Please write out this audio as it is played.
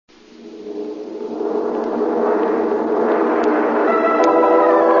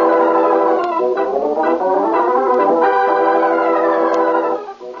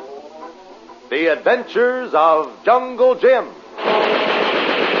Adventures of Jungle Jim.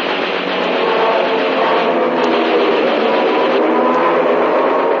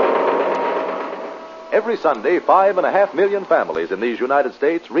 Every Sunday, 5.5 million families in these United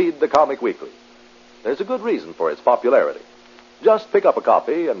States read the Comic Weekly. There's a good reason for its popularity. Just pick up a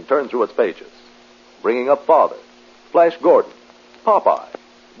copy and turn through its pages. Bringing Up Father, Flash Gordon, Popeye,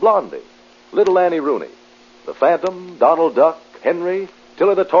 Blondie, Little Annie Rooney, The Phantom, Donald Duck, Henry,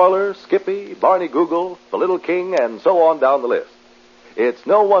 Tilly the Toiler, Skippy, Barney Google, The Little King, and so on down the list. It's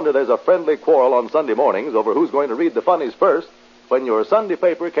no wonder there's a friendly quarrel on Sunday mornings over who's going to read the funnies first when your Sunday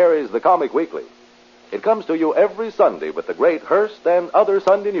paper carries the Comic Weekly. It comes to you every Sunday with the great Hearst and other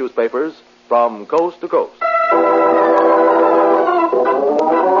Sunday newspapers from coast to coast.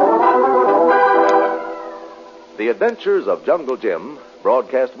 The Adventures of Jungle Jim,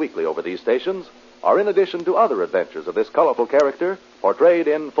 broadcast weekly over these stations, are in addition to other adventures of this colorful character portrayed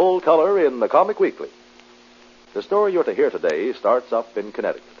in full color in the Comic Weekly. The story you're to hear today starts up in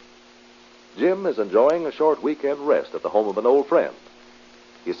Connecticut. Jim is enjoying a short weekend rest at the home of an old friend.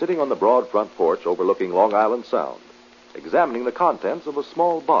 He's sitting on the broad front porch overlooking Long Island Sound, examining the contents of a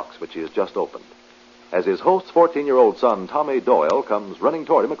small box which he has just opened, as his host's 14-year-old son, Tommy Doyle, comes running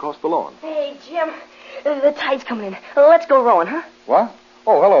toward him across the lawn. Hey, Jim, the tide's coming in. Let's go rowing, huh? What?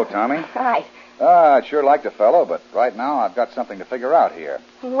 Oh, hello, Tommy. Hi. I'd sure like to, fellow, but right now I've got something to figure out here.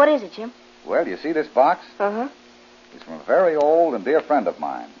 What is it, Jim? Well, do you see this box? Uh-huh. It's from a very old and dear friend of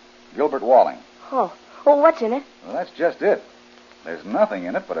mine, Gilbert Walling. Oh, well, what's in it? Well, that's just it. There's nothing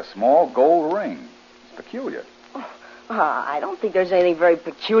in it but a small gold ring. It's peculiar. I don't think there's anything very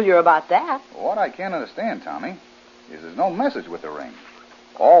peculiar about that. What I can't understand, Tommy, is there's no message with the ring.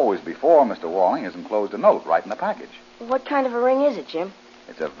 Always before Mr. Walling has enclosed a note right in the package. What kind of a ring is it, Jim?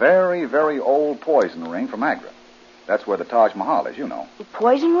 It's a very, very old poison ring from Agra. That's where the Taj Mahal is, you know. A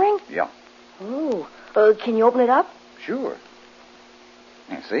poison ring? Yeah. Oh, can you open it up? Sure.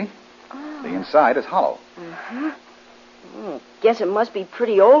 Yeah, see? Oh. The inside is hollow. Uh-huh. Guess it must be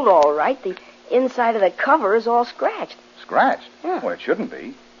pretty old, all right. The inside of the cover is all scratched. Scratched? Yeah. Well, it shouldn't be.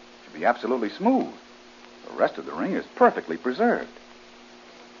 It should be absolutely smooth. The rest of the ring is perfectly preserved.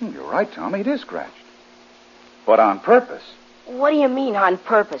 You're right, Tommy. It is scratched. But on purpose. What do you mean, on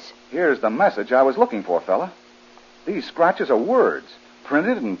purpose? Here's the message I was looking for, fella. These scratches are words,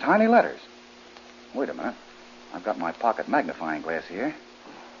 printed in tiny letters. Wait a minute. I've got my pocket magnifying glass here.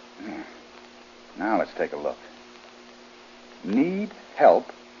 Now let's take a look. Need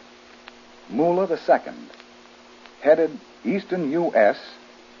help, Mullah II. Headed Eastern U.S.,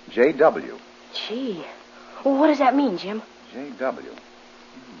 J.W. Gee, what does that mean, Jim? J.W.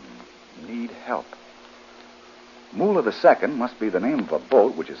 Need help. Mullah II must be the name of a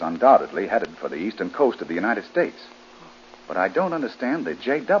boat which is undoubtedly headed for the eastern coast of the United States. But I don't understand the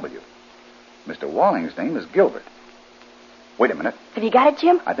J.W. Mr. Walling's name is Gilbert. Wait a minute. Have you got it,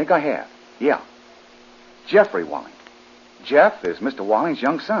 Jim? I think I have. Yeah. Jeffrey Walling. Jeff is Mr. Walling's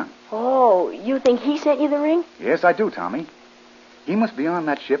young son. Oh, you think he sent you the ring? Yes, I do, Tommy. He must be on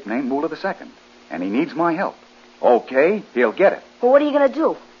that ship named Mullah II, and he needs my help. Okay, he'll get it. Well, what are you going to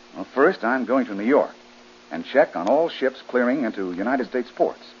do? Well, first, I'm going to New York and check on all ships clearing into United States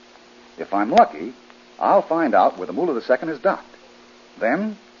ports. If I'm lucky, I'll find out where the Mullah II is docked.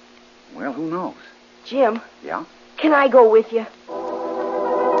 Then, well, who knows? Jim? Yeah? Can I go with you?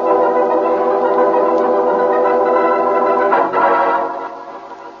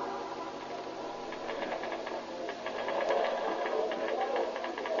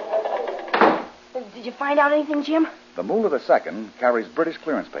 Did you find out anything, Jim? The Mullah II carries British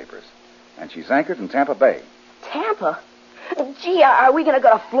clearance papers, and she's anchored in Tampa Bay. Tampa? Gee, are we going to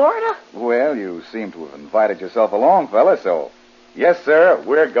go to Florida? Well, you seem to have invited yourself along, fella, so... Yes, sir,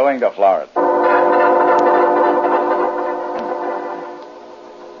 we're going to Florida.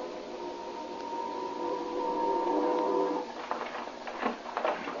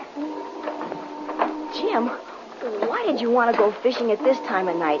 Jim, why did you want to go fishing at this time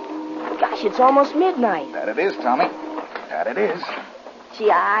of night? Gosh, it's almost midnight. That it is, Tommy. That it is. Gee,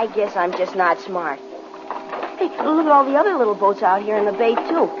 I guess I'm just not smart. Hey, look at all the other little boats out here in the bay,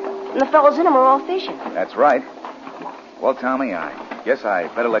 too. And the fellows in them are all fishing. That's right. Well, Tommy, I guess I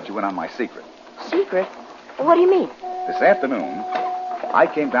better let you in on my secret. Secret? What do you mean? This afternoon, I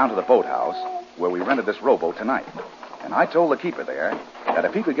came down to the boathouse where we rented this rowboat tonight. And I told the keeper there that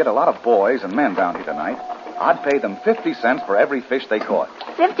if he could get a lot of boys and men down here tonight, I'd pay them 50 cents for every fish they caught.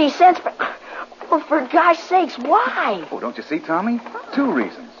 50 cents for... Well, for gosh sakes, why? Oh, don't you see, Tommy? 2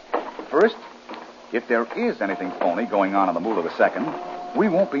 reasons. First, if there is anything phony going on the Mullah II, we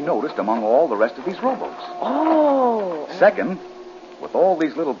won't be noticed among all the rest of these rowboats. Oh. Second, with all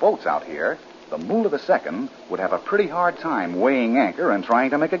these little boats out here, the Moolah II would have a pretty hard time weighing anchor and trying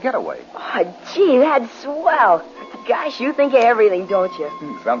to make a getaway. Oh, gee, that's swell. Gosh, you think of everything, don't you?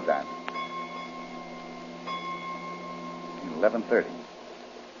 Sometimes. 11:30.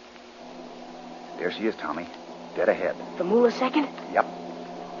 There she is, Tommy. Dead ahead. The Moolah II? Yep.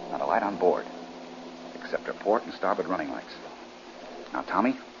 Not a light on board, except her port and starboard running lights. Now,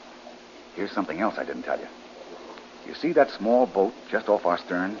 Tommy, here's something else I didn't tell you. You see that small boat just off our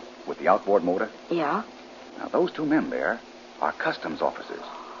stern with the outboard motor? Yeah. Now, those two men there are customs officers.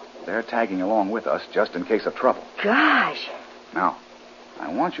 They're tagging along with us just in case of trouble. Gosh. Now,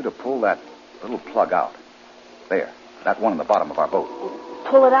 I want you to pull that little plug out. There, that one in the bottom of our boat.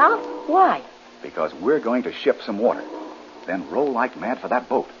 Pull it out? Why? Because we're going to ship some water. Then row like mad for that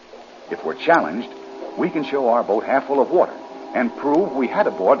boat. If we're challenged, we can show our boat half full of water and prove we had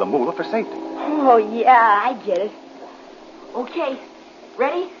aboard the Moolah for safety. Oh, yeah, I get it. Okay.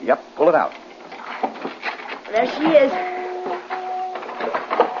 Ready? Yep, pull it out. There she is.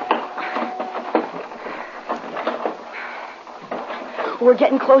 We're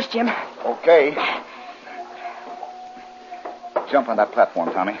getting close, Jim. Okay. Jump on that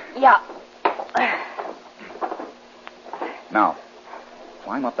platform, Tommy. Yeah. Now,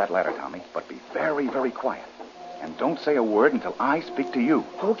 climb up that ladder, Tommy, but be very, very quiet. And don't say a word until I speak to you.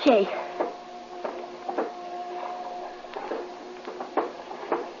 Okay.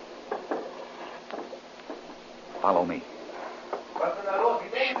 Follow me.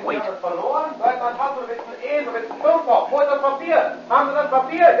 Wait. Wo ist das Papier? Haben Sie das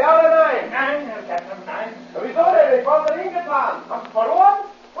Papier? Ja oder nein? Nein, Herr Captain, nein. Wieso denn? Ich habe es da hingetan. Haben Sie verloren?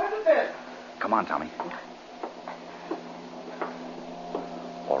 Wo ist es denn? Come on, Tommy.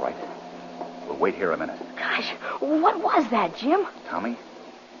 All right. We'll wait here a minute. Gosh, what was that, Jim? Tommy,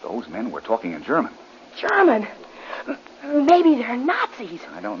 those men were talking in German. German. Maybe they're Nazis.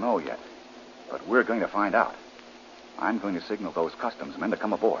 I don't know yet, but we're going to find out. I'm going to signal those customs men to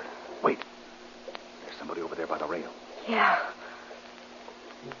come aboard. Wait. There's somebody over there by the rail. Yeah.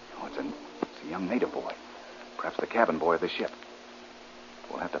 Oh, it's a young native boy. Perhaps the cabin boy of the ship.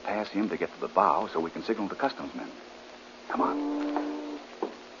 We'll have to pass him to get to the bow so we can signal the customs men. Come on.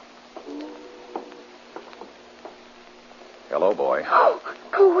 Hello, boy. Oh,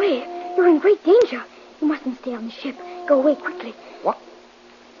 go away. You're in great danger. You mustn't stay on the ship. Go away quickly. What?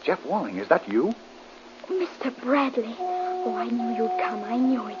 Jeff Walling, is that you? Mr. Bradley. Oh, I knew you'd come. I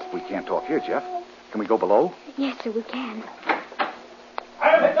knew it. We can't talk here, Jeff. Can we go below? Yes, sir, we can.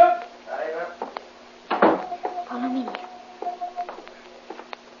 Follow me.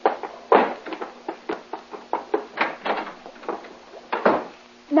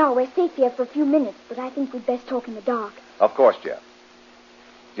 Now, we're safe here for a few minutes, but I think we'd best talk in the dark. Of course, Jeff.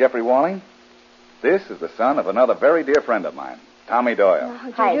 Jeffrey Walling, this is the son of another very dear friend of mine, Tommy Doyle. How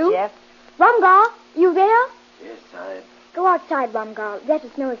do Hi, you do? Jeff. Rumgar, you there? Yes, I. Go outside, Rumgar. Let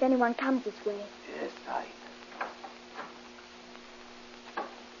us know if anyone comes this way. Yes,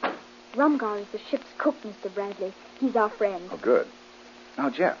 I. Rumgar is the ship's cook, Mr. Bradley. He's our friend. Oh, good. Now,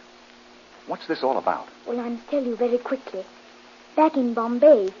 Jeff, what's this all about? Well, I must tell you very quickly. Back in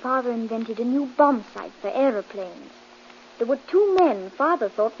Bombay, Father invented a new bomb sight for aeroplanes. There were two men Father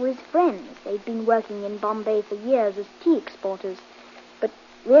thought were his friends. They'd been working in Bombay for years as tea exporters. But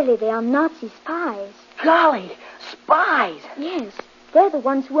really, they are Nazi spies. Golly, spies. Yes, they're the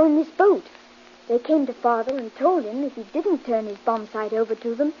ones who own this boat. They came to Father and told him if he didn't turn his bomb sight over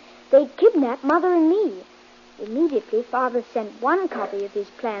to them, they'd kidnap Mother and me. Immediately, Father sent one copy of his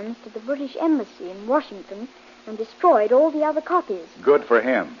plans to the British Embassy in Washington and destroyed all the other copies. Good for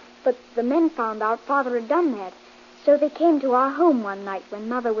him. But the men found out Father had done that. So they came to our home one night when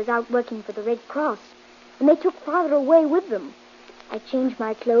Mother was out working for the Red Cross. And they took Father away with them. I changed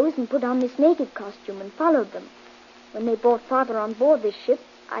my clothes and put on this naked costume and followed them. When they brought Father on board this ship,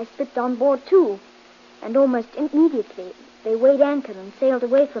 I slipped on board too. And almost immediately, they weighed anchor and sailed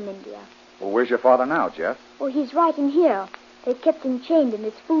away from India. Well, where's your father now, Jeff? Oh, he's right in here. They kept him chained in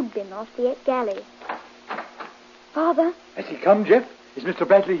this food bin off the galley. Father? Has he come, Jeff? Is Mr.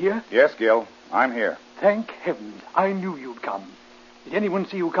 Bradley here? Yes, Gil. I'm here. Thank heavens. I knew you'd come. Did anyone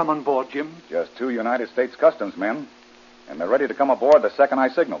see you come on board, Jim? Just two United States Customs men. And they're ready to come aboard the second I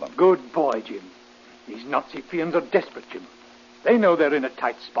signal them. Good boy, Jim. These Nazi fiends are desperate, Jim. They know they're in a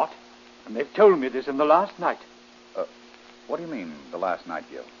tight spot. And they've told me this in the last night. What do you mean, the last night,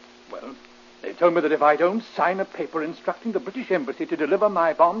 Gil? Well, they told me that if I don't sign a paper instructing the British Embassy to deliver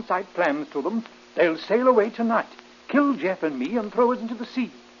my bomb sight plans to them, they'll sail away tonight, kill Jeff and me, and throw us into the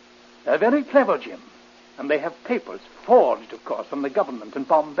sea. They're very clever, Jim. And they have papers, forged, of course, from the government in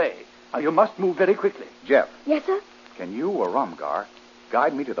Bombay. Now, you must move very quickly. Jeff, Yes, sir? can you or Rumgar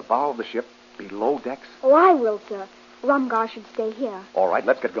guide me to the bow of the ship Below decks? Oh, I will, sir. Rumgar should stay here. All right,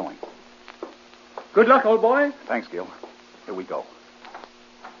 let's get going. Good luck, old boy. Thanks, Gil. Here we go.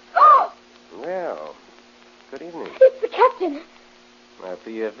 Well, good evening. It's the captain.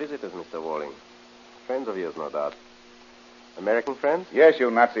 The visitors, Mr. Walling. Friends of yours, no doubt. American friends? Yes,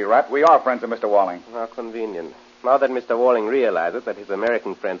 you Nazi rat. We are friends of Mr. Walling. How convenient. Now that Mr. Walling realizes that his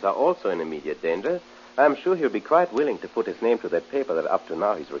American friends are also in immediate danger, I'm sure he'll be quite willing to put his name to that paper that up to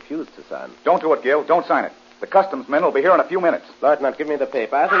now he's refused to sign. Don't do it, Gil. Don't sign it. The customs men will be here in a few minutes. Lieutenant, give me the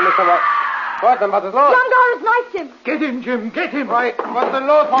paper. I think Mr. Walling... What is law? Rumgar has knifed him. Get him, Jim. Get him. Right. What's the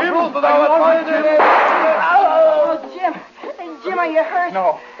law for Jim, proof of I want our Jim. Oh, Jim. Hey, Jim, are you hurt?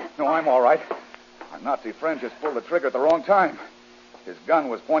 No, I'm all right. Our Nazi friend just pulled the trigger at the wrong time. His gun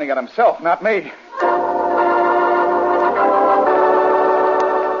was pointing at himself, not me.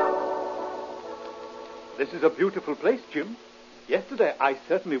 This is a beautiful place, Jim. Yesterday, I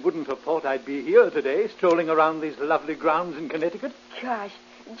certainly wouldn't have thought I'd be here today, strolling around these lovely grounds in Connecticut. Gosh,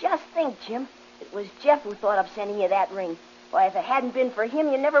 just think, Jim. It was Jeff who thought of sending you that ring. Why, if it hadn't been for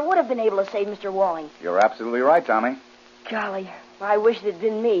him, you never would have been able to save Mr. Walling. You're absolutely right, Tommy. Golly, I wish it had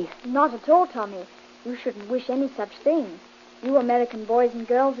been me. Not at all, Tommy. You shouldn't wish any such thing. You American boys and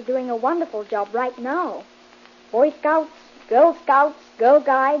girls are doing a wonderful job right now. Boy Scouts, Girl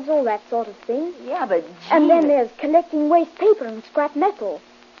Guides, all that sort of thing. Yeah, but gee, And then there's collecting waste paper and scrap metal.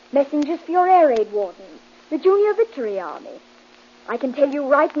 Messengers for your air raid wardens. The Junior Victory Army. I can tell you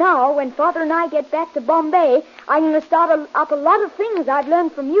right now, when Father and I get back to Bombay, I'm going to start up a lot of things I've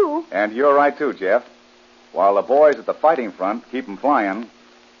learned from you. And you're right, too, Jeff. While the boys at the fighting front keep 'em flying,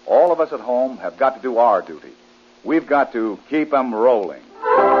 all of us at home have got to do our duty. We've got to keep 'em rolling.